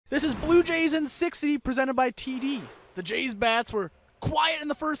This is Blue Jays in 60, presented by TD. The Jays bats were quiet in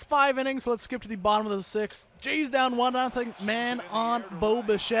the first 5 innings, so let's skip to the bottom of the 6th. Jays down 1-0, man on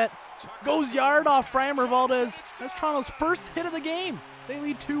Bichette. Goes yard off Framber Valdez. That's Toronto's first hit of the game. They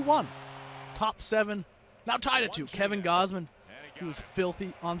lead 2-1. Top 7, now tied at 2. Kevin Gausman, he was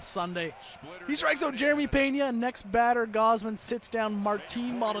filthy on Sunday. He strikes out Jeremy Pena, and next batter, Gausman sits down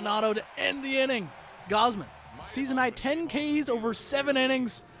Martin Maldonado to end the inning. Gausman, season high 10 Ks over 7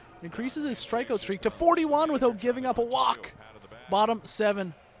 innings, increases his strikeout streak to 41 without giving up a walk. Bottom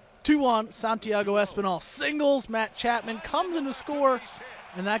 7, 2-1, Santiago Espinal singles, Matt Chapman comes in to score,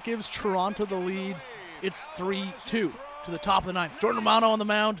 and that gives Toronto the lead. It's 3-2 to the top of the 9th. Jordan Romano on the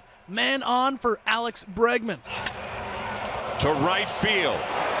mound, man on for Alex Bregman. To right field,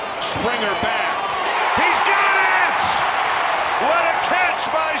 Springer back, he's got it! What a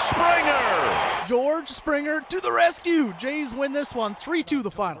catch by Springer! George Springer to the rescue. Jays win this one, 3-2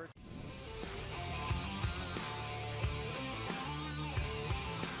 the final.